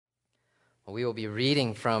We will be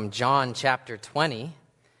reading from John chapter 20,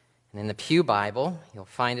 and in the Pew Bible, you'll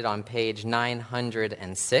find it on page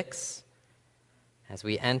 906 as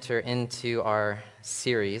we enter into our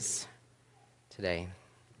series today.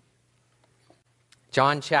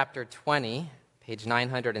 John chapter 20, page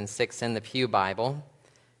 906 in the Pew Bible,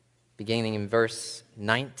 beginning in verse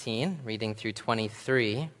 19, reading through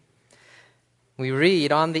 23. We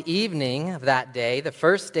read, "On the evening of that day, the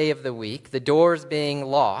first day of the week, the doors being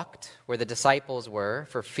locked where the disciples were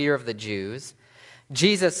for fear of the Jews,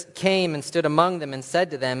 Jesus came and stood among them and said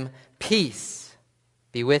to them, 'Peace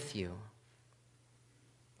be with you.'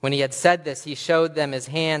 When he had said this, he showed them his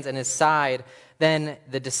hands and his side. Then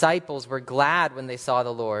the disciples were glad when they saw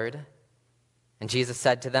the Lord. And Jesus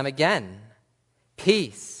said to them again,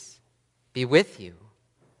 'Peace be with you.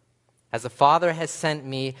 As the Father has sent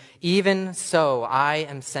me, even so I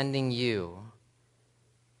am sending you.'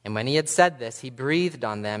 And when he had said this, he breathed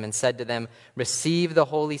on them and said to them, 'Receive the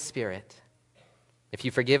Holy Spirit. If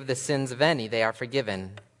you forgive the sins of any, they are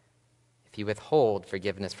forgiven. If you withhold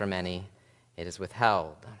forgiveness from any, it is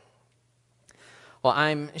withheld.'" Well,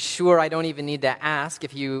 I'm sure I don't even need to ask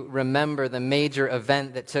if you remember the major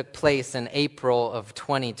event that took place in April of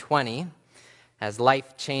 2020. As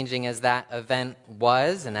life-changing as that event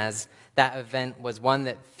was, and as that event was one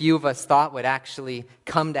that few of us thought would actually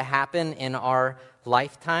come to happen in our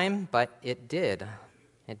lifetime, but it did.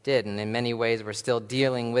 It did, and in many ways we're still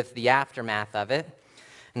dealing with the aftermath of it.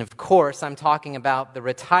 And of course, I'm talking about the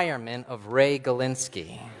retirement of Ray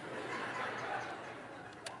Galinsky.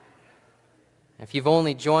 If you've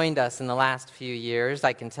only joined us in the last few years,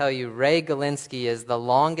 I can tell you Ray Galinsky is the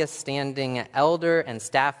longest-standing elder and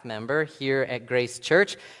staff member here at Grace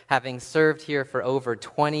Church, having served here for over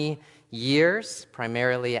 20 years,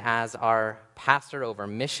 primarily as our pastor over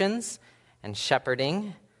missions and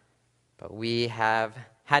shepherding. But we have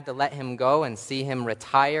had to let him go and see him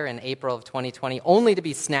retire in April of 2020, only to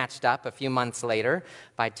be snatched up a few months later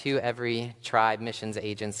by Two Every Tribe Missions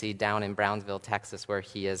Agency down in Brownsville, Texas, where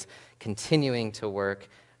he is continuing to work,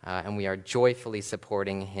 and we are joyfully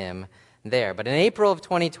supporting him there. But in April of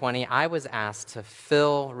 2020, I was asked to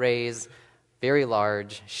fill Ray's very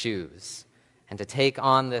large shoes and to take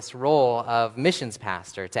on this role of missions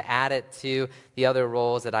pastor, to add it to the other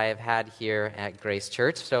roles that I have had here at Grace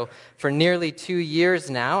Church. So for nearly 2 years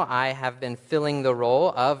now, I have been filling the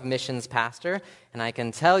role of missions pastor, and I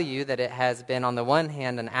can tell you that it has been, on the one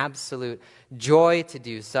hand, an absolute joy to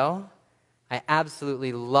do so. I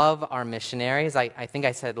absolutely love our missionaries. I think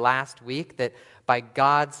I said last week that by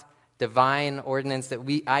God's divine ordinance that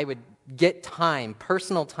I would get time,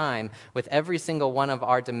 personal time, with every single one of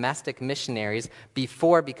our domestic missionaries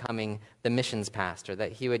before becoming the missions pastor,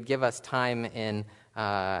 that he would give us time in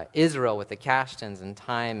Israel with the Cashtons, and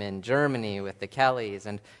time in Germany with the Kellys,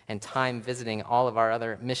 and time visiting all of our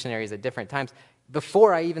other missionaries at different times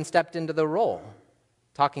before I even stepped into the role,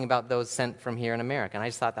 talking about those sent from here in America. And I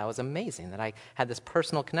just thought that was amazing, that I had this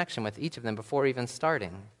personal connection with each of them before even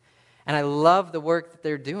starting. And I love the work that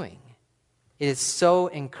they're doing. It is so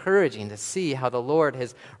encouraging to see how the Lord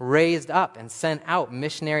has raised up and sent out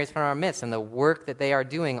missionaries from our midst and the work that they are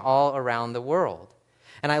doing all around the world.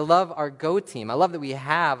 And I love our Go team. I love that we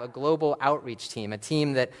have a global outreach team, a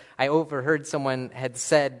team that I overheard someone had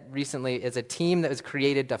said recently is a team that was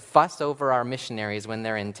created to fuss over our missionaries when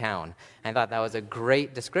they're in town. I thought that was a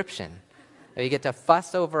great description. We get to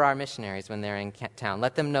fuss over our missionaries when they're in town.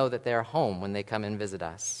 Let them know that they're home when they come and visit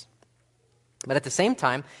us. But at the same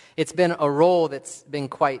time, it's been a role that's been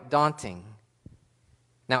quite daunting.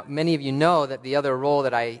 Now, many of you know that the other role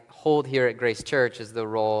that I hold here at Grace Church is the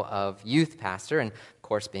role of youth pastor. And of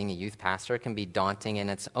course, being a youth pastor can be daunting in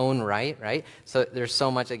its own right? So there's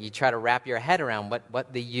so much that you try to wrap your head around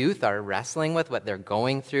what the youth are wrestling with, what they're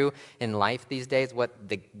going through in life these days, what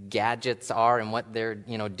the gadgets are and what they're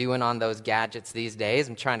doing on those gadgets these days.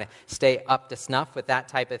 I'm trying to stay up to snuff with that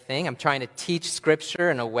type of thing. I'm trying to teach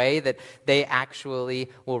Scripture in a way that they actually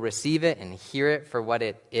will receive it and hear it for what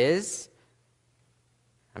it is.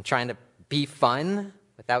 I'm trying to be fun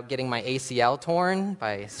without getting my ACL torn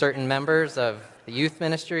by certain members of the youth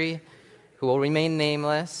ministry who will remain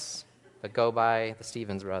nameless but go by the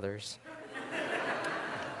Stevens brothers.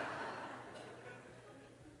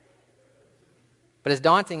 But as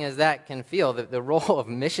daunting as that can feel, the role of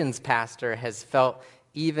missions pastor has felt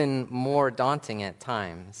even more daunting at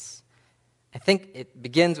times. I think it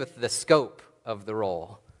begins with the scope of the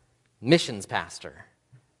role. Missions pastor.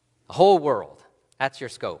 The whole world. That's your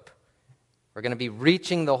scope. We're going to be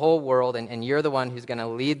reaching the whole world, and you're the one who's going to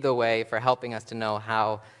lead the way for helping us to know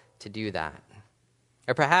how to do that.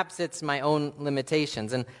 Or perhaps it's my own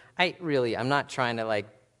limitations, and I'm not trying to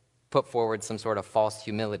put forward some sort of false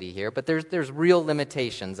humility here, but there's real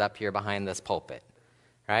limitations up here behind this pulpit,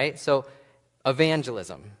 right? So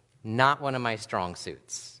evangelism, not one of my strong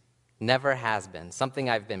suits. Never has been. Something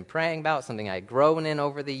I've been praying about, something I've grown in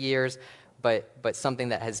over the years, but something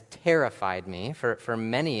that has terrified me for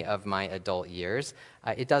many of my adult years.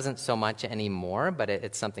 It doesn't so much anymore, but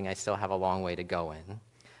it's something I still have a long way to go in.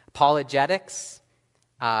 Apologetics,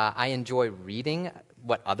 I enjoy reading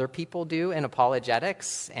what other people do in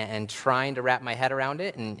apologetics and trying to wrap my head around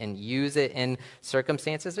it and use it in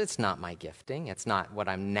circumstances. It's not my gifting. It's not what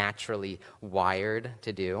I'm naturally wired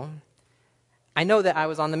to do. I know that I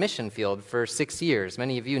was on the mission field for 6 years.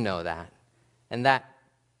 Many of you know that. And that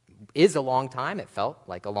is a long time. It felt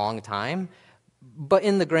like a long time. But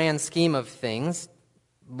in the grand scheme of things,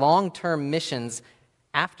 long-term missions,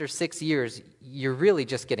 after 6 years, you're really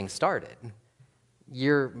just getting started.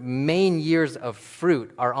 Your main years of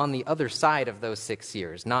fruit are on the other side of those 6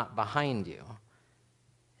 years, not behind you.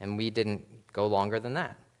 And we didn't go longer than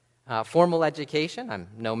that. Formal education, I'm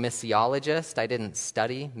no missiologist. I didn't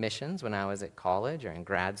study missions when I was at college or in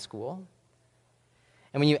grad school.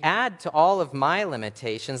 And when you add to all of my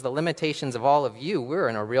limitations, the limitations of all of you, we're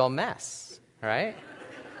in a real mess, right?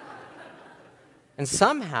 And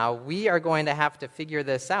somehow we are going to have to figure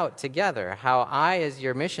this out together, how I as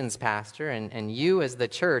your missions pastor and you as the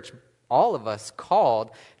church, all of us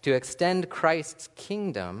called to extend Christ's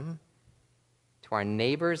kingdom to our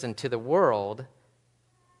neighbors and to the world.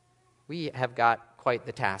 We have got quite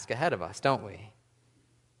the task ahead of us, don't we?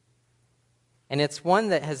 And it's one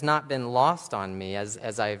that has not been lost on me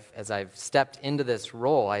as I've stepped into this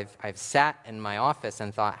role. I've sat in my office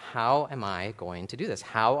and thought, how am I going to do this?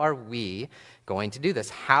 How are we going to do this?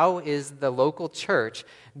 How is the local church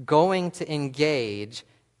going to engage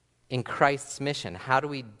in Christ's mission? How do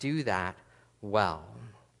we do that well?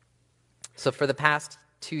 So for the past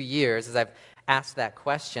 2 years, as I've asked that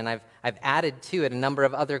question, I've added to it a number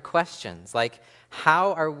of other questions, like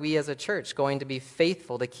how are we as a church going to be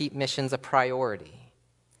faithful to keep missions a priority?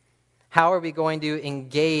 How are we going to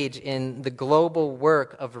engage in the global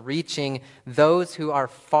work of reaching those who are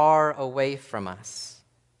far away from us?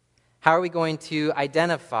 How are we going to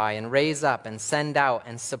identify and raise up and send out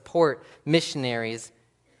and support missionaries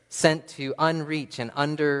sent to unreached and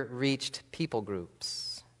underreached people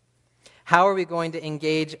groups? How are we going to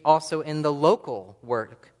engage also in the local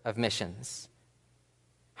work of missions?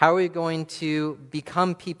 How are we going to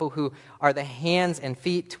become people who are the hands and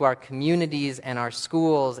feet to our communities and our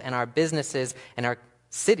schools and our businesses and our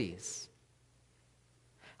cities?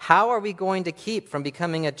 How are we going to keep from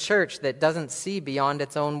becoming a church that doesn't see beyond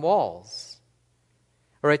its own walls?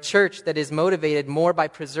 Or a church that is motivated more by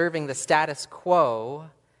preserving the status quo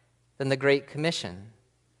than the Great Commission?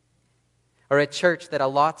 Or a church that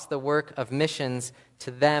allots the work of missions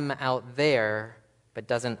to them out there, but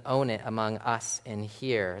doesn't own it among us in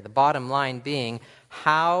here? The bottom line being,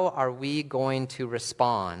 how are we going to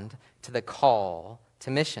respond to the call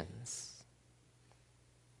to missions?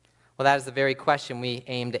 Well, that is the very question we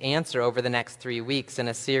aim to answer over the next 3 weeks in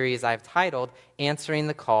a series I've titled, Answering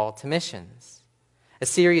the Call to Missions. A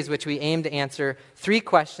series which we aim to answer 3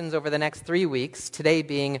 questions over the next 3 weeks, today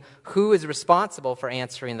being, who is responsible for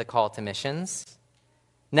answering the call to missions?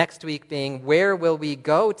 Next week being, where will we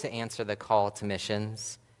go to answer the call to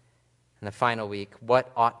missions? And the final week,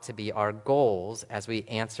 what ought to be our goals as we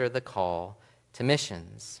answer the call to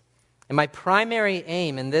missions? And my primary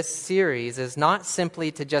aim in this series is not simply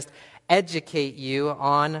to just educate you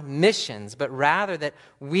on missions, but rather that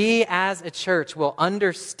we as a church will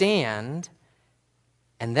understand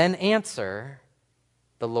and then answer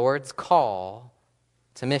the Lord's call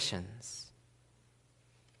to missions.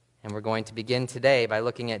 And we're going to begin today by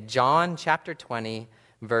looking at John chapter 20,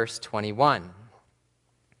 verse 21.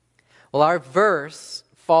 Well, our verse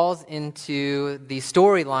falls into the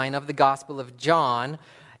storyline of the Gospel of John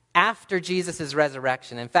after Jesus'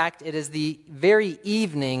 resurrection. In fact, it is the very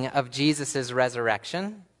evening of Jesus'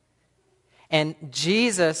 resurrection. And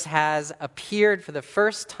Jesus has appeared for the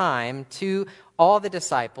first time to all the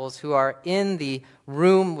disciples who are in the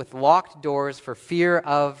room with locked doors for fear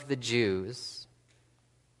of the Jews.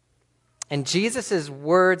 And Jesus'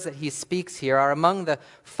 words that he speaks here are among the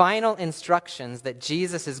final instructions that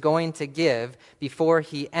Jesus is going to give before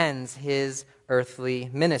he ends his earthly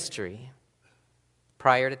ministry,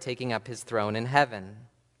 prior to taking up his throne in heaven.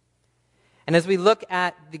 And as we look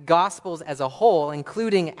at the Gospels as a whole,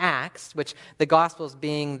 including Acts, which the Gospels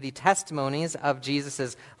being the testimonies of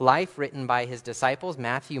Jesus' life written by his disciples,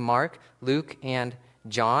 Matthew, Mark, Luke, and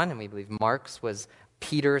John, and we believe Mark's was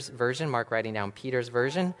Peter's version, Mark writing down Peter's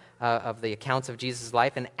version of the accounts of Jesus'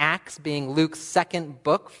 life, and Acts being Luke's second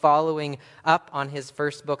book, following up on his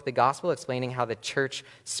first book, the Gospel, explaining how the church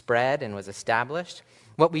spread and was established.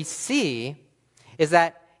 What we see is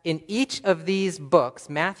that in each of these books,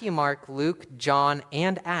 Matthew, Mark, Luke, John,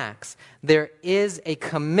 and Acts, there is a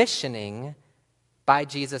commissioning by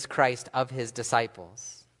Jesus Christ of his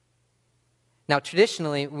disciples. Now,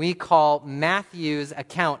 traditionally, we call Matthew's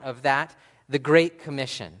account of that the Great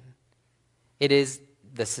Commission. It is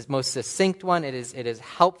the most succinct one. It is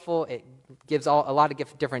helpful. It gives a lot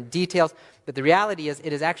of different details. But the reality is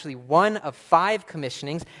it is actually one of 5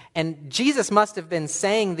 commissionings. And Jesus must have been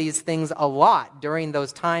saying these things a lot during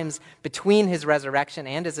those times between his resurrection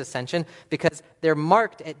and his ascension, because they're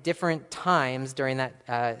marked at different times during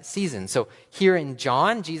that season. So here in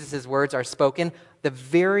John, Jesus' words are spoken the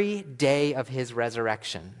very day of his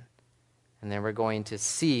resurrection. And then we're going to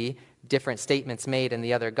see different statements made in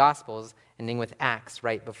the other Gospels, ending with Acts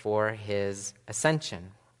right before his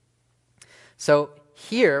ascension. So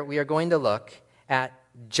here we are going to look at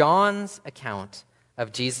John's account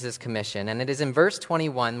of Jesus' commission. And it is in verse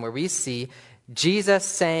 21 where we see Jesus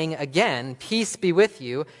saying again, "Peace be with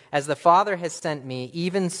you, as the Father has sent me,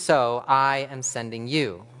 even so I am sending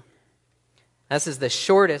you." This is the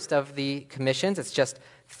shortest of the commissions. It's just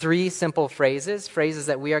 3 simple phrases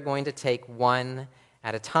that we are going to take one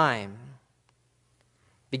at a time.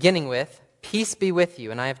 Beginning with, "Peace be with you."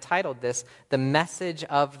 And I have titled this, "The Message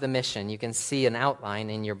of the Mission." You can see an outline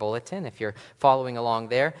in your bulletin if you're following along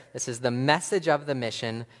there. This is the message of the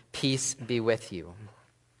mission, "Peace be with you."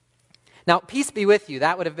 Now, "Peace be with you,"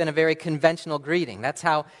 that would have been a very conventional greeting. That's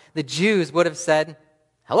how the Jews would have said,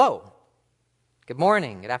 "Hello, good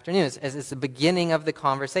morning, good afternoon," as it's the beginning of the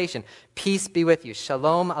conversation. "Peace be with you,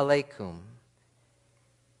 shalom aleichem."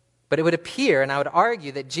 But it would appear, and I would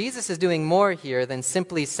argue, that Jesus is doing more here than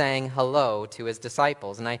simply saying hello to his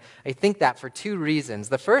disciples. And I think that for 2 reasons.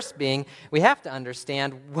 The first being, we have to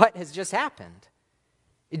understand what has just happened.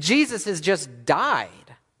 Jesus has just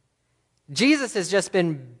died. Jesus has just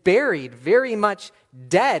been buried, very much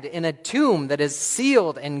dead, in a tomb that is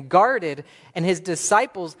sealed and guarded, and his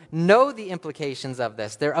disciples know the implications of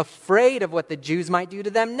this. They're afraid of what the Jews might do to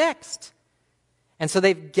them next. And so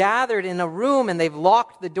they've gathered in a room and they've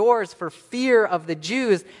locked the doors for fear of the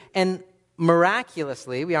Jews. And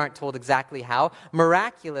miraculously, we aren't told exactly how,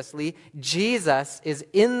 miraculously, Jesus is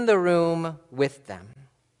in the room with them.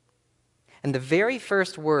 And the very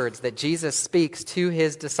first words that Jesus speaks to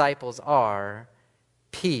his disciples are,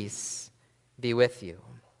 "Peace be with you."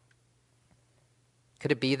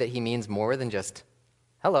 Could it be that he means more than just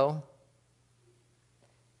hello?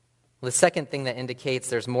 Well, the second thing that indicates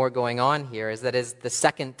there's more going on here is that is the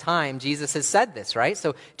second time Jesus has said this, right?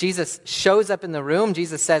 So Jesus shows up in the room.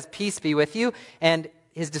 Jesus says, "Peace be with you." And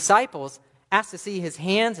his disciples ask to see his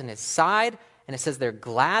hands and his side. And it says they're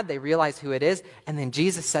glad. They realize who it is. And then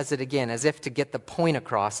Jesus says it again as if to get the point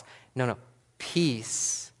across. No,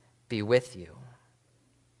 peace be with you.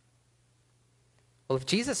 Well, if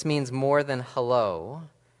Jesus means more than hello,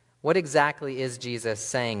 what exactly is Jesus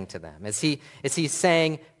saying to them? Is he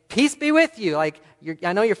saying, "Peace be with you"? Like,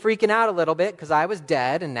 I know you're freaking out a little bit because I was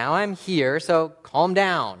dead and now I'm here, so calm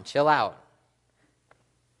down, chill out.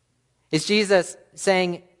 Is Jesus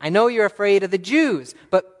saying, "I know you're afraid of the Jews,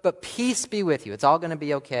 but peace be with you. It's all going to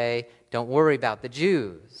be okay. Don't worry about the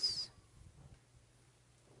Jews"?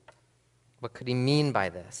 What could he mean by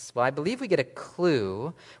this? Well, I believe we get a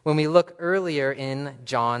clue when we look earlier in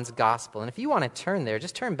John's gospel. And if you want to turn there,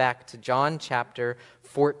 just turn back to John chapter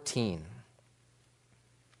 14.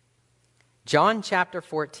 John chapter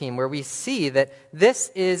 14, where we see that this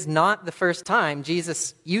is not the first time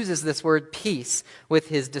Jesus uses this word peace with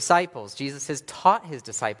his disciples. Jesus has taught his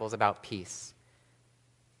disciples about peace.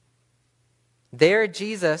 There,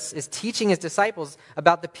 Jesus is teaching his disciples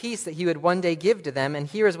about the peace that he would one day give to them. And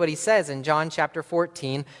here is what he says in John chapter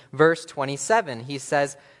 14, verse 27. He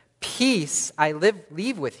says, "Peace I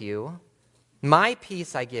leave with you, my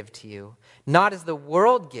peace I give to you. Not as the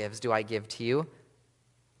world gives do I give to you.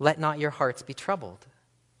 Let not your hearts be troubled,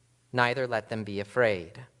 neither let them be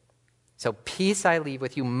afraid." So peace I leave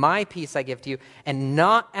with you, my peace I give to you, and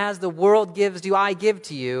not as the world gives do I give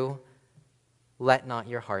to you. Let not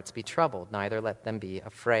your hearts be troubled, neither let them be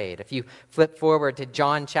afraid. If you flip forward to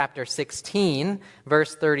John chapter 16,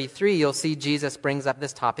 verse 33, you'll see Jesus brings up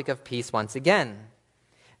this topic of peace once again.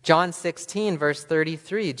 John 16, verse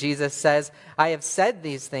 33, Jesus says, "I have said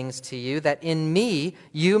these things to you, that in me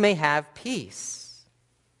you may have peace.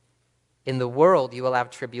 In the world you will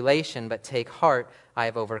have tribulation, but take heart, I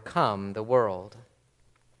have overcome the world."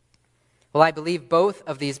 Well, I believe both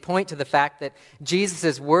of these point to the fact that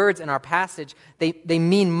Jesus' words in our passage, they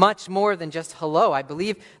mean much more than just hello. I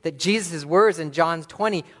believe that Jesus' words in John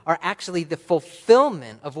 20 are actually the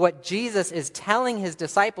fulfillment of what Jesus is telling his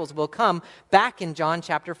disciples will come back in John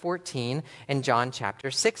chapter 14 and John chapter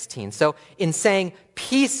 16. So in saying,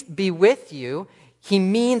 peace be with you, he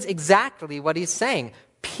means exactly what he's saying.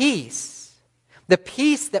 Peace. The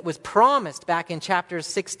peace that was promised back in chapters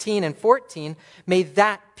 16 and 14, may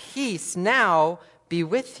that peace now be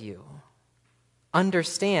with you.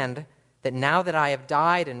 Understand that now that I have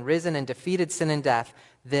died and risen and defeated sin and death,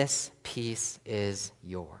 this peace is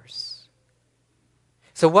yours.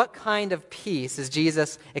 So what kind of peace is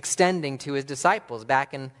Jesus extending to his disciples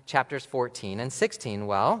back in chapters 14 and 16?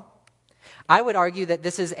 Well, I would argue that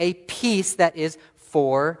this is a peace that is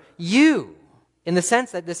for you, in the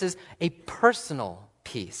sense that this is a personal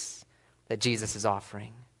peace that Jesus is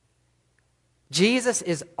offering. Jesus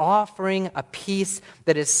is offering a peace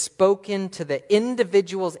that is spoken to the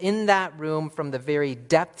individuals in that room from the very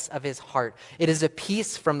depths of his heart. It is a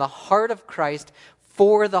peace from the heart of Christ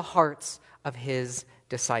for the hearts of his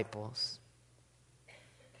disciples.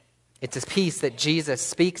 It's a peace that Jesus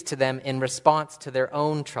speaks to them in response to their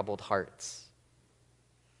own troubled hearts.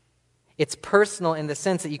 It's personal in the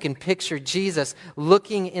sense that you can picture Jesus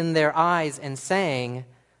looking in their eyes and saying,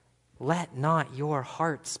 "Let not your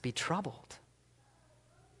hearts be troubled."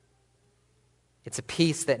 It's a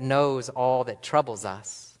peace that knows all that troubles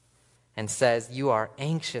us and says, "You are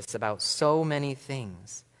anxious about so many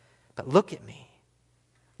things, but look at me.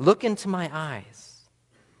 Look into my eyes.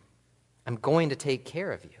 I'm going to take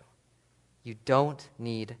care of you. You don't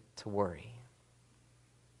need to worry."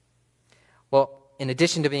 Well, in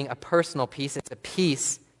addition to being a personal peace, it's a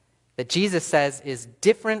peace that Jesus says is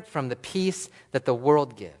different from the peace that the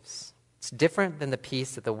world gives. It's different than the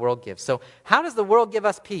peace that the world gives. So how does the world give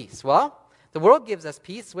us peace? Well, the world gives us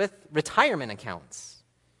peace with retirement accounts,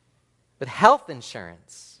 with health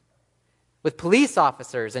insurance, with police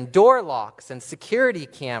officers and door locks and security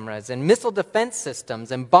cameras and missile defense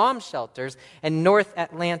systems and bomb shelters and North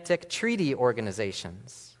Atlantic treaty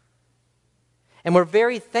organizations. And we're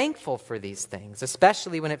very thankful for these things,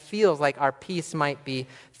 especially when it feels like our peace might be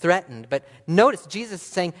threatened. But notice Jesus is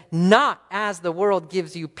saying, not as the world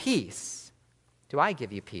gives you peace do I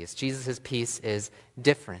give you peace. Jesus' peace is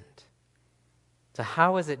different. So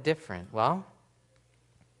how is it different? Well,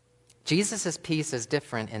 Jesus' peace is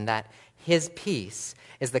different in that his peace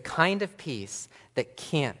is the kind of peace that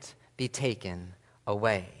can't be taken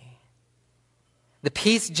away. The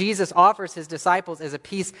peace Jesus offers his disciples is a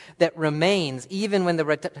peace that remains even when the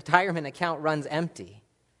retirement account runs empty,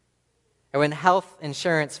 or when health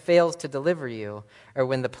insurance fails to deliver you, or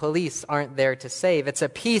when the police aren't there to save. It's a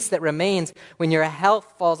peace that remains when your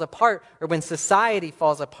health falls apart, or when society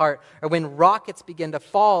falls apart, or when rockets begin to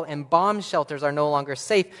fall and bomb shelters are no longer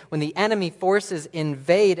safe, when the enemy forces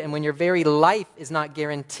invade, and when your very life is not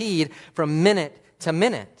guaranteed from minute to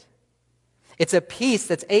minute. It's a peace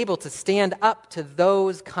that's able to stand up to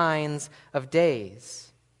those kinds of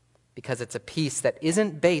days, because it's a peace that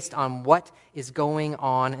isn't based on what is going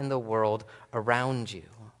on in the world around you,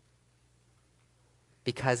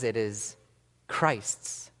 because it is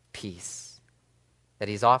Christ's peace that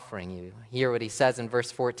he's offering you. Hear what he says in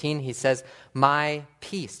verse 14. He says, my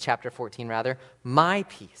peace, chapter 14 rather, my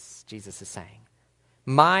peace, Jesus is saying,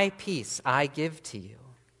 my peace I give to you.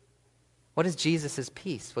 What is Jesus'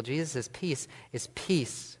 peace? Well, Jesus' peace is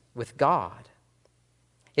peace with God.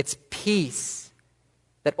 It's peace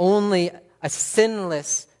that only a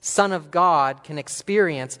sinless Son of God can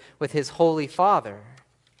experience with his Holy Father.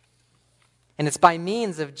 And it's by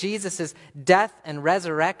means of Jesus' death and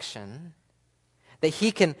resurrection that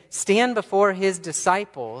he can stand before his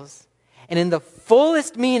disciples and in the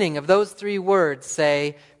fullest meaning of those three words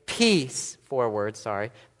say, peace,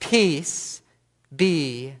 peace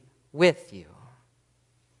be with you.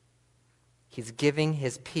 He's giving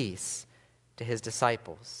his peace to his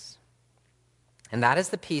disciples. And that is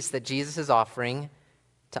the peace that Jesus is offering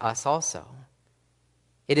to us also.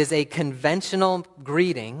 It is a conventional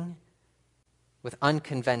greeting with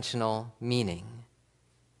unconventional meaning,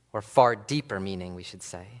 or far deeper meaning, we should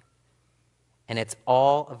say. And it's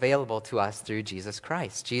all available to us through Jesus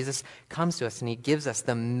Christ. Jesus comes to us and he gives us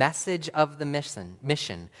the message of the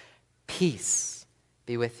mission, peace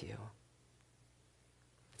be with you.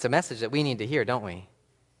 It's a message that we need to hear, don't we?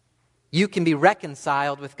 You can be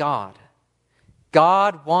reconciled with God.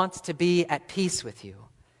 God wants to be at peace with you.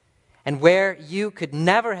 And where you could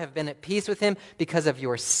never have been at peace with him because of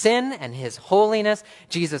your sin and his holiness,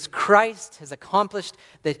 Jesus Christ has accomplished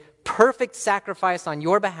the perfect sacrifice on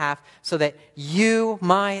your behalf so that you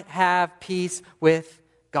might have peace with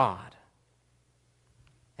God.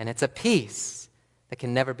 And it's a peace that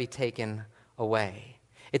can never be taken away.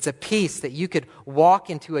 It's a peace that you could walk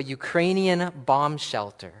into a Ukrainian bomb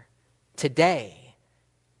shelter today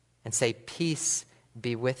and say, peace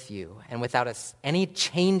be with you. And without any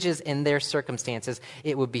changes in their circumstances,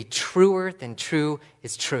 it would be truer than true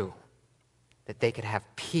is true. That they could have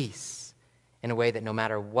peace in a way that no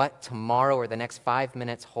matter what tomorrow or the next 5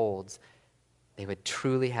 minutes holds, they would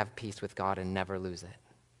truly have peace with God and never lose it.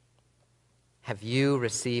 Have you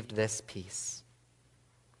received this peace?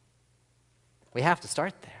 We have to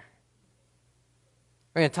start there.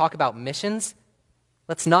 We're going to talk about missions.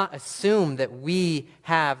 Let's not assume that we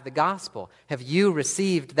have the gospel. Have you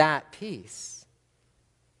received that peace?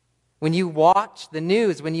 When you watch the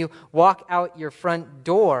news, when you walk out your front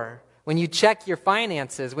door, when you check your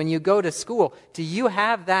finances, when you go to school, do you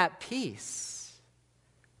have that peace?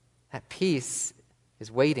 That peace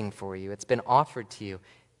is waiting for you. It's been offered to you.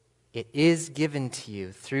 It is given to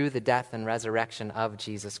you through the death and resurrection of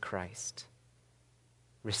Jesus Christ.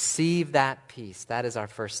 Receive that peace. That is our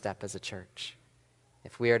first step as a church.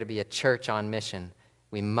 If we are to be a church on mission,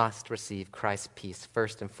 we must receive Christ's peace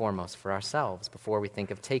first and foremost for ourselves before we think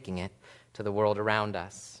of taking it to the world around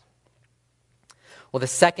us. Well, the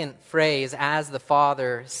second phrase, as the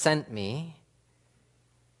Father sent me,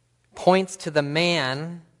 points to the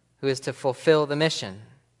man who is to fulfill the mission.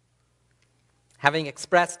 Having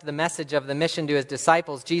expressed the message of the mission to his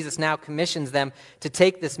disciples, Jesus now commissions them to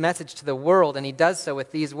take this message to the world, and he does so with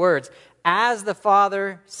these words, as the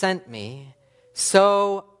Father sent me,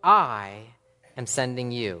 so I am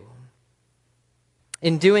sending you.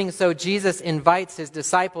 In doing so, Jesus invites his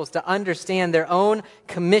disciples to understand their own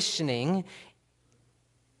commissioning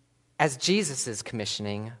as Jesus'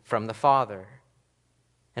 commissioning from the Father.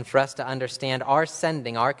 And for us to understand our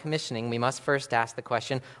sending, our commissioning, we must first ask the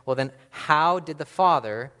question, well then, how did the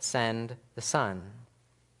Father send the Son?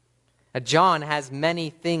 Now, John has many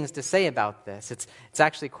things to say about this. It's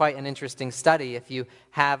actually quite an interesting study. If you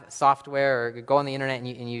have software or go on the internet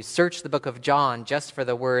and you search the book of John just for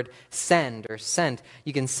the word send or sent,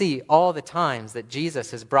 you can see all the times that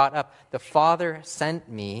Jesus has brought up, the Father sent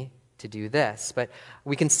me to do this. But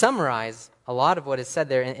we can summarize a lot of what is said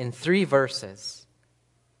there in 3 verses.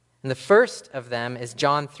 And the first of them is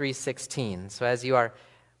John 3:16. So as you are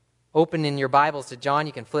open in your Bibles to John,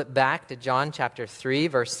 you can flip back to John chapter 3,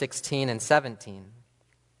 verse 16 and 17.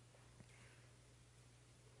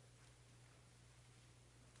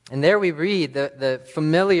 And there we read the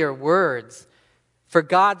familiar words, "For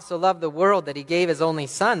God so loved the world that he gave his only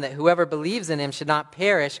Son, that whoever believes in him should not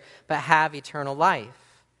perish, but have eternal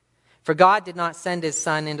life. For God did not send his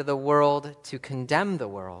Son into the world to condemn the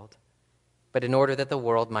world, but in order that the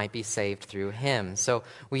world might be saved through him." So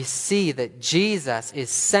we see that Jesus is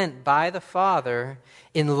sent by the Father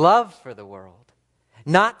in love for the world,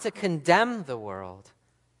 not to condemn the world,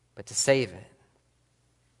 but to save it.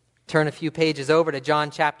 Turn a few pages over to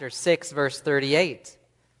John chapter 6, verse 38.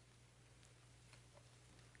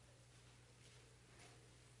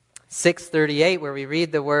 6:38, where we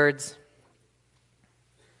read the words,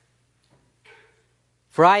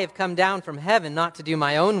 "For I have come down from heaven not to do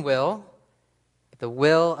my own will, the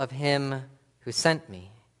will of him who sent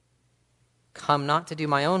me." Come not to do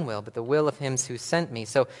my own will, but the will of him who sent me.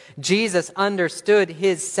 So Jesus understood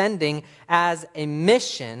his sending as a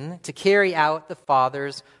mission to carry out the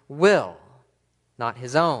Father's will, not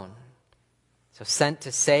his own. So sent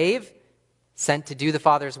to save, sent to do the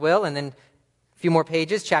Father's will. And then a few more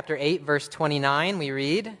pages, chapter 8, verse 29, we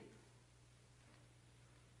read,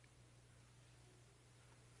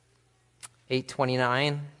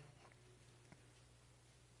 8:29,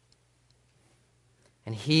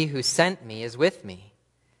 "And he who sent me is with me.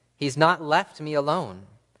 He's not left me alone,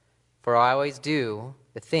 for I always do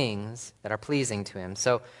the things that are pleasing to him."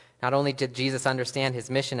 So not only did Jesus understand his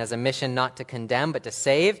mission as a mission not to condemn, but to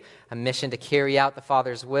save, a mission to carry out the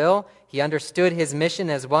Father's will, he understood his mission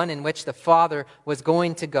as one in which the Father was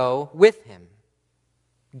going to go with him,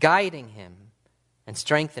 guiding him and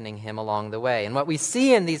strengthening him along the way. And what we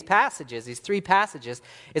see in these passages, these 3 passages,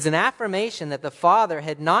 is an affirmation that the Father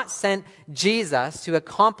had not sent Jesus to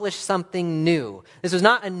accomplish something new. This was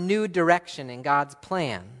not a new direction in God's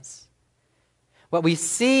plans. What we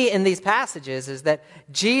see in these passages is that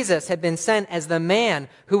Jesus had been sent as the man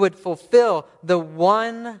who would fulfill the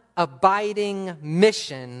one abiding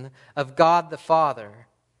mission of God the Father,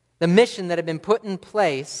 the mission that had been put in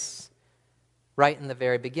place right in the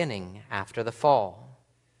very beginning after the fall.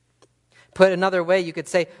 Put another way, you could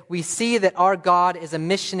say, we see that our God is a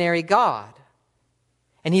missionary God.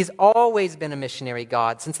 And he's always been a missionary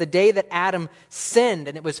God since the day that Adam sinned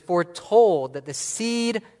and it was foretold that the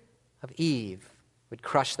seed of Eve would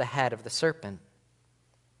crush the head of the serpent.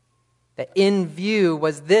 That in view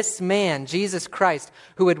was this man, Jesus Christ,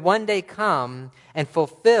 who would one day come and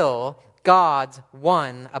fulfill God's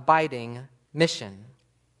one abiding mission.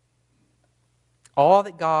 All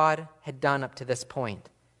that God had done up to this point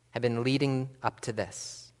had been leading up to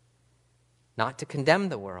this. Not to condemn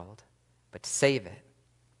the world, but to save it.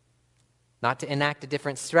 Not to enact a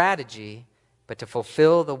different strategy, but to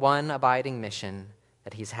fulfill the one abiding mission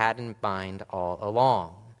that he's had in mind all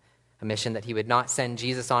along. A mission that he would not send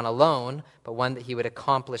Jesus on alone, but one that he would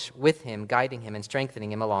accomplish with him, guiding him and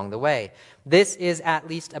strengthening him along the way. This is at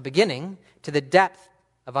least a beginning to the depth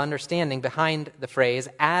of understanding behind the phrase,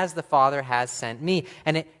 as the Father has sent me.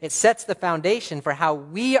 And it sets the foundation for how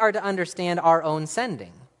we are to understand our own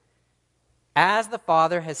sending. As the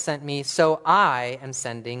Father has sent me, so I am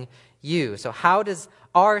sending you. So how does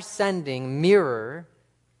our sending mirror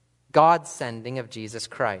God's sending of Jesus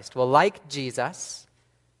Christ? Well, like Jesus,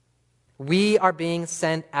 we are being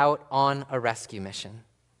sent out on a rescue mission.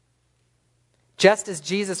 Just as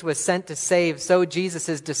Jesus was sent to save, so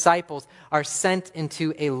Jesus' disciples are sent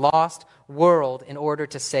into a lost world in order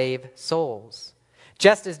to save souls.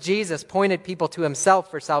 Just as Jesus pointed people to himself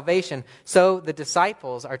for salvation, so the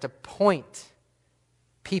disciples are to point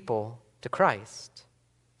people to Christ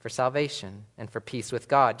for salvation and for peace with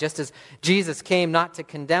God. Just as Jesus came not to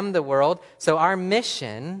condemn the world, so our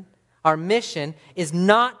mission is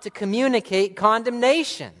not to communicate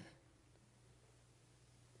condemnation,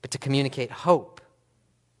 but to communicate hope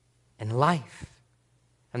and life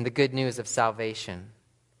and the good news of salvation.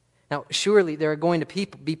 Now, surely there are going to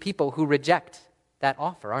be people who reject that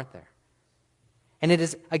offer, aren't there? And it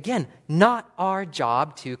is, again, not our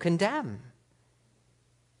job to condemn.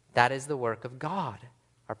 That is the work of God,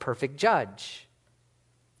 our perfect judge.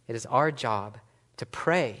 It is our job to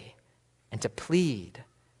pray and to plead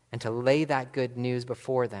and to lay that good news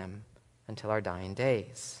before them until our dying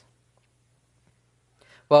days.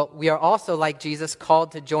 Well, we are also, like Jesus,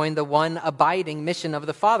 called to join the one abiding mission of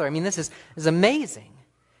the Father. I mean, this is amazing.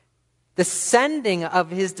 The sending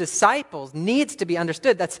of his disciples needs to be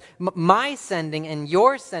understood. That's my sending and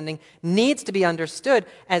your sending needs to be understood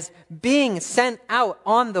as being sent out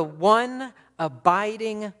on the one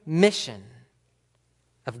abiding mission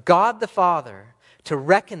of God the Father to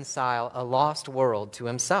reconcile a lost world to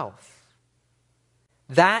himself.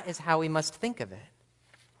 That is how we must think of it.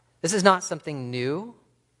 This is not something new.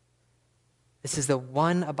 This is the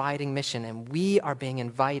one abiding mission, and we are being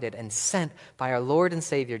invited and sent by our Lord and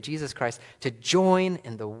Savior, Jesus Christ, to join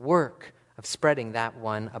in the work of spreading that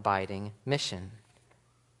one abiding mission.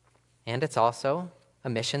 And it's also a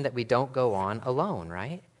mission that we don't go on alone,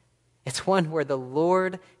 right? It's one where the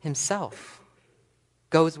Lord himself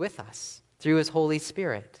goes with us through his Holy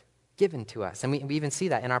Spirit given to us. And we even see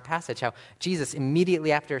that in our passage, how Jesus,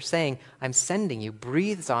 immediately after saying, I'm sending you,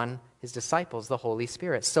 breathes on his disciples the Holy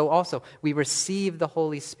Spirit. So also, we receive the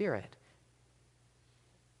Holy Spirit.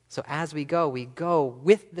 So as we go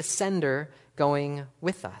with the sender going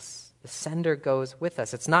with us. The sender goes with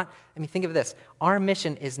us. It's not, think of this. Our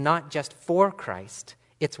mission is not just for Christ,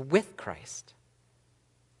 it's with Christ.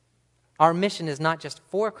 Our mission is not just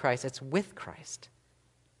for Christ, it's with Christ.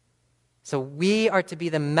 So we are to be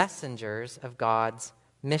the messengers of God's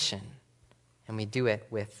mission, and we do it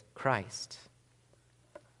with Christ.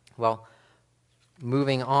 Well,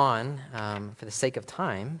 moving on, for the sake of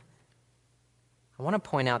time, I want to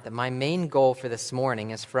point out that my main goal for this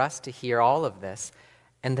morning is for us to hear all of this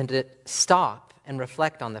and then to stop and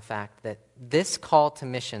reflect on the fact that this call to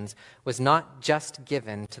missions was not just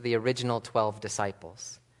given to the original 12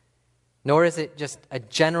 disciples, nor is it just a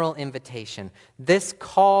general invitation. This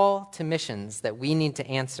call to missions that we need to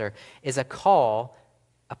answer is a call,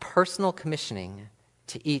 a personal commissioning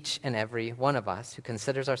to each and every one of us who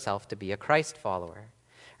considers ourselves to be a Christ follower.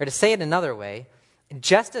 Or to say it another way,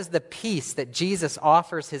 just as the peace that Jesus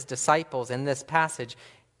offers his disciples in this passage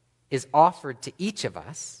is offered to each of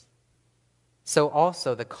us, so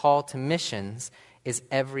also the call to missions is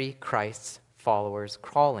every Christ's follower's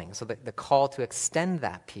calling. So the call to extend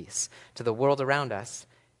that peace to the world around us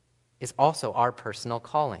is also our personal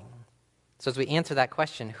calling. So as we answer that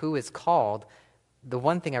question, who is called, the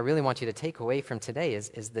one thing I really want you to take away from today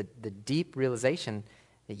is the deep realization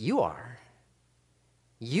that you are.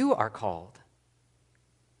 You are called.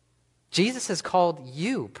 Jesus has called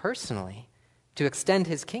you personally to extend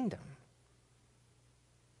his kingdom.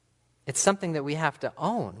 It's something that we have to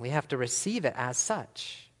own. We have to receive it as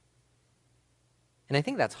such. And I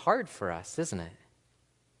think that's hard for us, isn't it?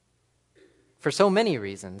 For so many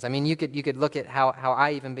reasons. I mean, you could look at how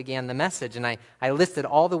I even began the message, and I listed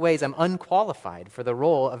all the ways I'm unqualified for the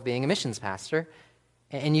role of being a missions pastor.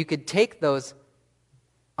 And you could take those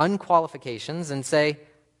unqualifications and say,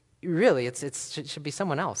 really, it should be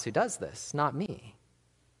someone else who does this, not me.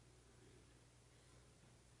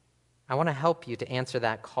 I want to help you to answer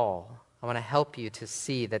that call. I want to help you to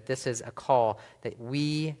see that this is a call that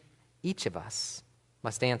we, each of us,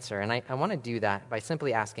 must answer. And I want to do that by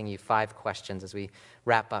simply asking you 5 questions as we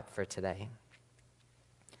wrap up for today.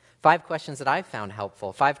 5 questions that I've found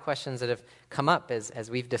helpful, 5 questions that have come up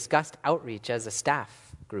as we've discussed outreach as a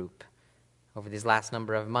staff group over these last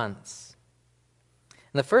number of months.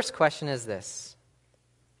 And the first question is this: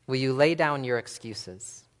 will you lay down your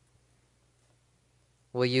excuses?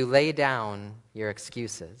 Will you lay down your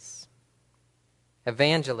excuses?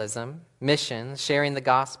 Evangelism, missions, sharing the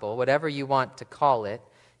gospel, whatever you want to call it,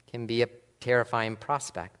 can be a terrifying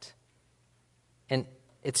prospect. And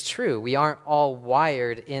it's true, we aren't all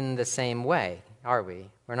wired in the same way, are we?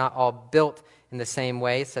 We're not all built in the same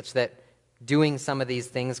way such that doing some of these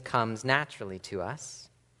things comes naturally to us.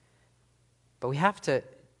 But we have to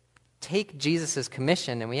take Jesus'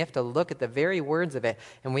 commission and we have to look at the very words of it,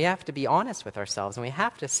 and we have to be honest with ourselves, and we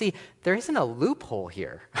have to see there isn't a loophole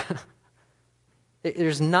here.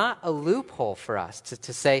 There's not a loophole for us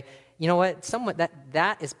to say, you know what,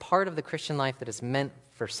 that is part of the Christian life that is meant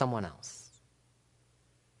for someone else.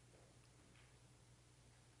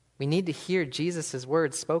 We need to hear Jesus'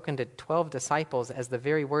 words spoken to 12 disciples as the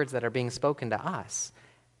very words that are being spoken to us.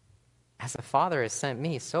 As the Father has sent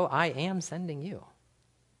me, so I am sending you.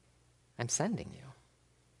 I'm sending you.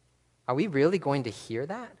 Are we really going to hear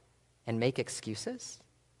that and make excuses?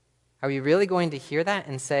 Are we really going to hear that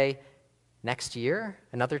and say, next year,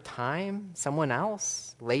 another time, someone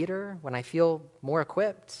else, later, when I feel more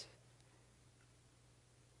equipped?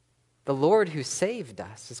 The Lord who saved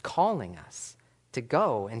us is calling us to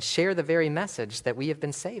go and share the very message that we have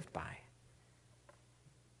been saved by.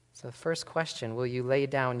 So the first question, will you lay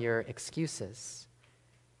down your excuses?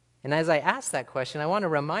 And as I ask that question, I want to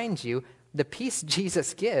remind you, the peace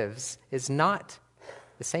Jesus gives is not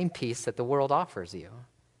the same peace that the world offers you.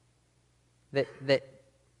 That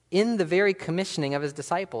in the very commissioning of his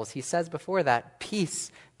disciples, he says before that,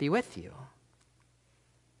 peace be with you.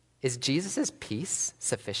 Is Jesus' peace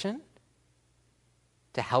sufficient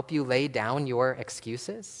to help you lay down your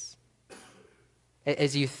excuses?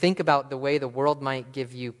 As you think about the way the world might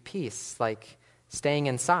give you peace, like staying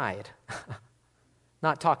inside,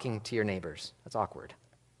 not talking to your neighbors, that's awkward,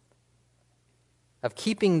 of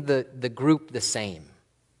keeping the group the same,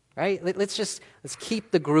 right? Let's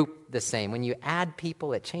keep the group the same. When you add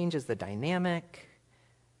people, it changes the dynamic.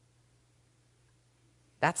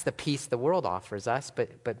 That's the peace the world offers us,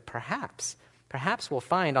 but perhaps we'll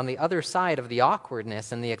find on the other side of the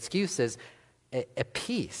awkwardness and the excuses a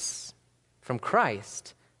peace from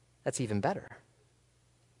Christ that's even better.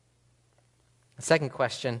 The second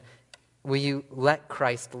question, will you let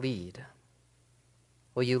Christ lead?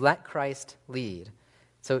 Will you let Christ lead?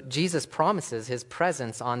 So Jesus promises his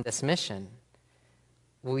presence on this mission.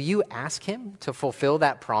 Will you ask him to fulfill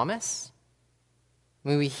that promise?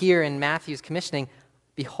 When we hear in Matthew's commissioning,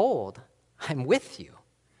 behold, I'm with you,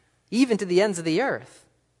 even to the ends of the earth.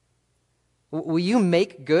 Will you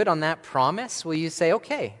make good on that promise? Will you say,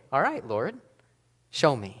 okay, all right, Lord,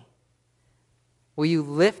 show me? Will you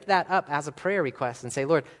lift that up as a prayer request and say,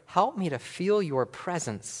 Lord, help me to feel your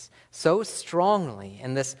presence so strongly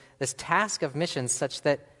in this task of missions such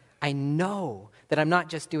that I know that I'm not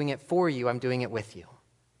just doing it for you, I'm doing it with you.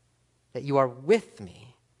 That you are with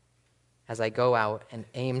me as I go out and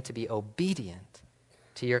aim to be obedient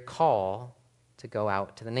to your call to go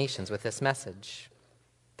out to the nations with this message.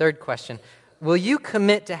 Third question, will you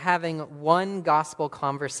commit to having one gospel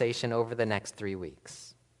conversation over the next 3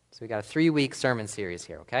 weeks? So we got a 3-week sermon series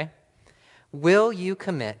here, okay? Will you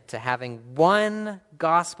commit to having one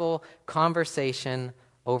gospel conversation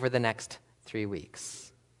over the next 3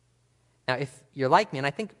 weeks? Now, if you're like me, and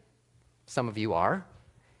I think some of you are,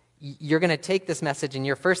 you're going to take this message and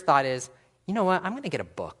your first thought is, you know what, I'm going to get a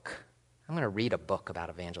book. I'm going to read a book about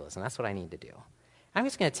evangelism. That's what I need to do. I'm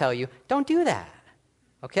just going to tell you, don't do that,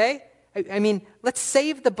 okay? I mean, let's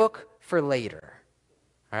save the book for later.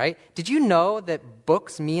 All right? Did you know that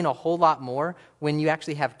books mean a whole lot more when you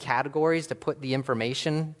actually have categories to put the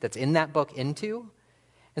information that's in that book into?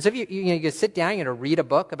 And so if you sit down, you're going to read a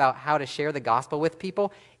book about how to share the gospel with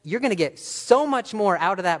people, you're going to get so much more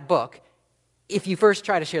out of that book if you first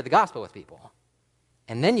try to share the gospel with people.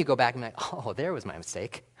 And then you go back and be like, oh, there was my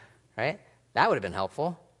mistake, right? That would have been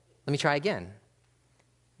helpful. Let me try again.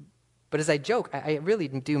 But as I joke, I really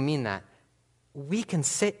do mean that. We can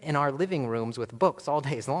sit in our living rooms with books all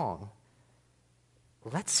days long.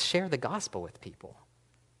 Let's share the gospel with people.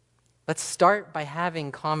 Let's start by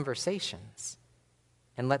having conversations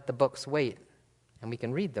and let the books wait, and we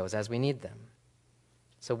can read those as we need them.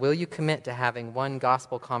 So will you commit to having one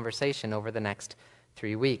gospel conversation over the next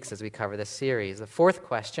 3 weeks as we cover this series? The fourth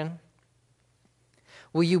question,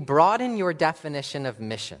 will you broaden your definition of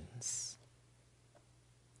missions?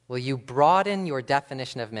 Will you broaden your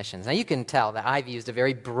definition of missions? Now you can tell that I've used a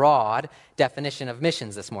very broad definition of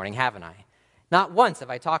missions this morning, haven't I? Not once have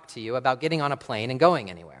I talked to you about getting on a plane and going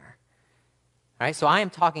anywhere. All right, so I am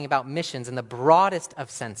talking about missions in the broadest of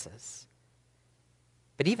senses.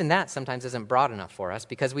 But even that sometimes isn't broad enough for us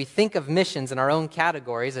because we think of missions in our own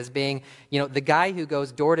categories as being, the guy who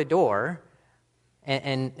goes door to door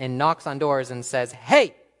and knocks on doors and says,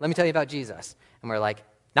 hey, let me tell you about Jesus. And we're like,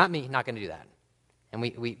 not me, not going to do that. And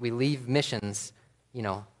we leave missions,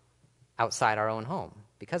 outside our own home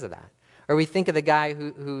because of that. Or we think of the guy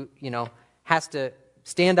who has to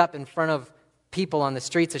stand up in front of people on the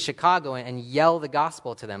streets of Chicago and yell the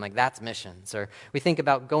gospel to them, like that's missions. Or we think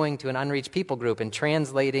about going to an unreached people group and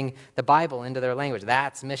translating the Bible into their language.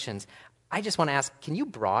 That's missions. I just want to ask, can you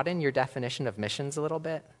broaden your definition of missions a little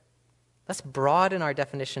bit? Let's broaden our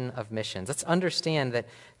definition of missions. Let's understand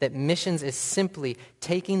that missions is simply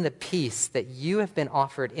taking the peace that you have been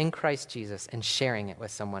offered in Christ Jesus and sharing it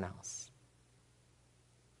with someone else.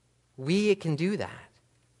 We can do that.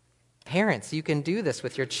 Parents, you can do this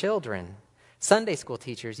with your children. Sunday school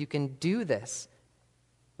teachers, you can do this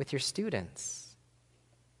with your students.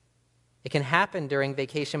 It can happen during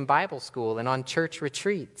vacation Bible school and on church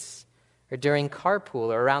retreats, or during carpool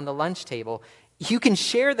or around the lunch table. You can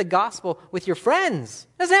share the gospel with your friends.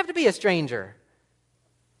 It doesn't have to be a stranger.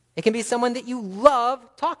 It can be someone that you love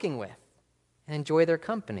talking with and enjoy their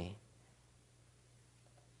company.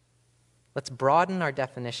 Let's broaden our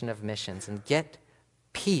definition of missions and get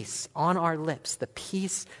peace on our lips, the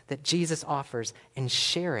peace that Jesus offers, and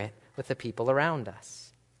share it with the people around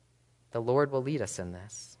us. The Lord will lead us in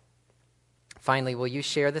this. Finally, will you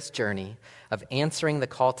share this journey of answering the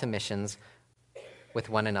call to missions with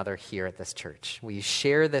one another here at this church? Will you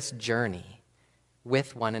share this journey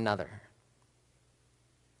with one another?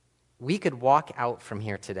 We could walk out from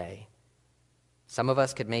here today. Some of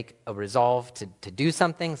us could make a resolve to do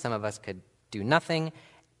something. Some of us could do nothing.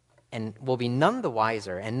 And we'll be none the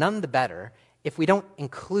wiser and none the better if we don't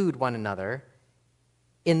include one another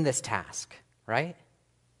in this task, right?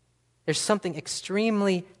 There's something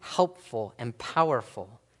extremely helpful and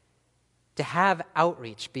powerful to have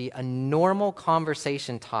outreach be a normal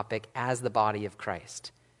conversation topic as the body of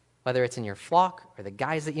Christ. Whether it's in your flock or the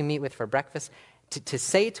guys that you meet with for breakfast, to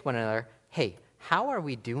say to one another, hey, how are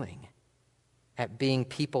we doing at being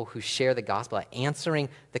people who share the gospel, at answering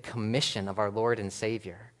the commission of our Lord and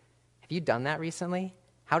Savior? Have you done that recently?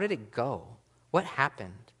 How did it go? What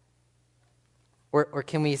happened? Or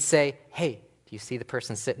can we say, hey, do you see the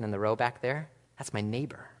person sitting in the row back there? That's my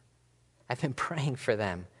neighbor. I've been praying for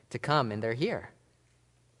them to come, and they're here.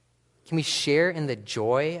 Can we share in the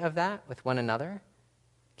joy of that with one another?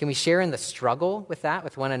 Can we share in the struggle with that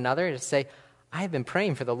with one another? To say, I have been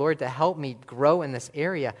praying for the Lord to help me grow in this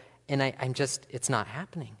area, and it's not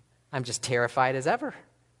happening. I'm just terrified as ever.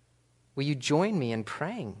 Will you join me in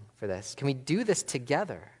praying for this? Can we do this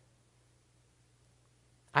together?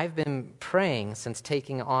 I've been praying since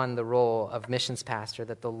taking on the role of missions pastor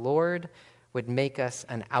that the Lord would make us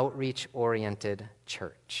an outreach-oriented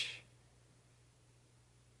church.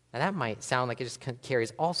 Now that might sound like it just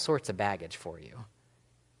carries all sorts of baggage for you,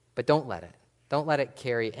 but don't let it. Don't let it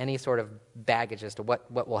carry any sort of baggage as to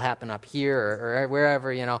what will happen up here or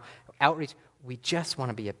wherever, outreach. We just want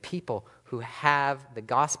to be a people who have the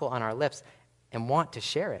gospel on our lips and want to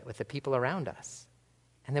share it with the people around us.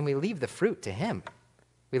 And then we leave the fruit to Him.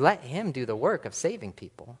 We let Him do the work of saving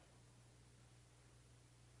people.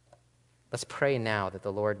 Let's pray now that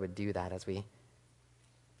the Lord would do that as we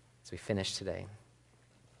finish today.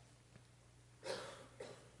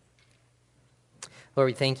 Lord,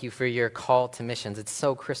 we thank you for your call to missions. It's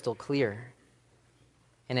so crystal clear.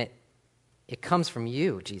 And it comes from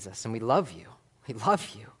you, Jesus, and we love you. We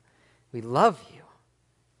love you. We love you.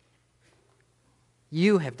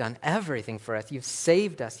 You have done everything for us. You've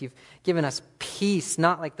saved us. You've given us peace,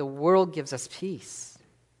 not like the world gives us peace.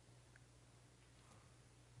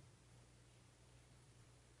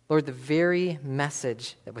 Lord, the very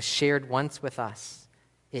message that was shared once with us,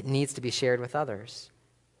 it needs to be shared with others.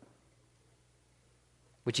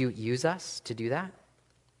 Would you use us to do that?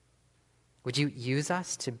 Would you use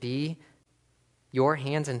us to be your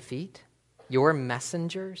hands and feet, your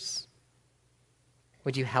messengers?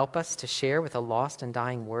 Would you help us to share with a lost and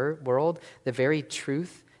dying world the very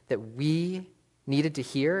truth that we needed to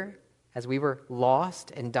hear as we were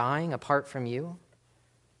lost and dying apart from you?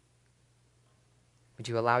 Would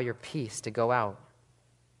you allow your peace to go out,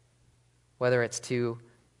 whether it's to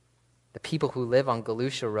the people who live on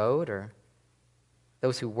Galusha Road or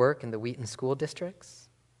those who work in the Wheaton school districts,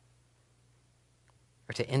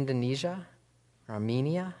 or to Indonesia, or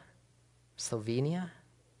Armenia, Slovenia?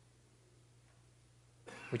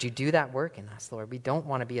 Would you do that work in us, Lord? We don't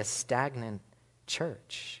want to be a stagnant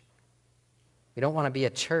church. We don't want to be a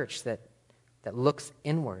church that looks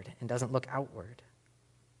inward and doesn't look outward.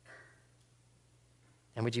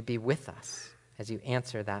 And would you be with us as you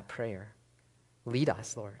answer that prayer? Lead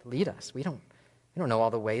us, Lord. Lead us. We don't know all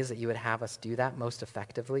the ways that you would have us do that most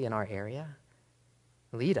effectively in our area.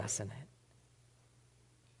 Lead us in it.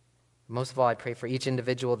 Most of all, I pray for each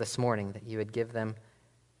individual this morning that you would give them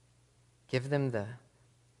the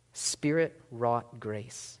Spirit-wrought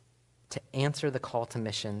grace to answer the call to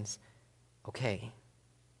missions. Okay,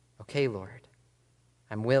 Lord,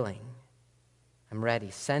 I'm willing. I'm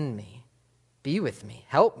ready. Send me. Be with me.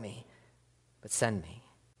 Help me. But send me.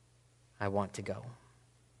 I want to go.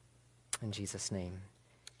 In Jesus' name,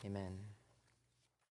 amen.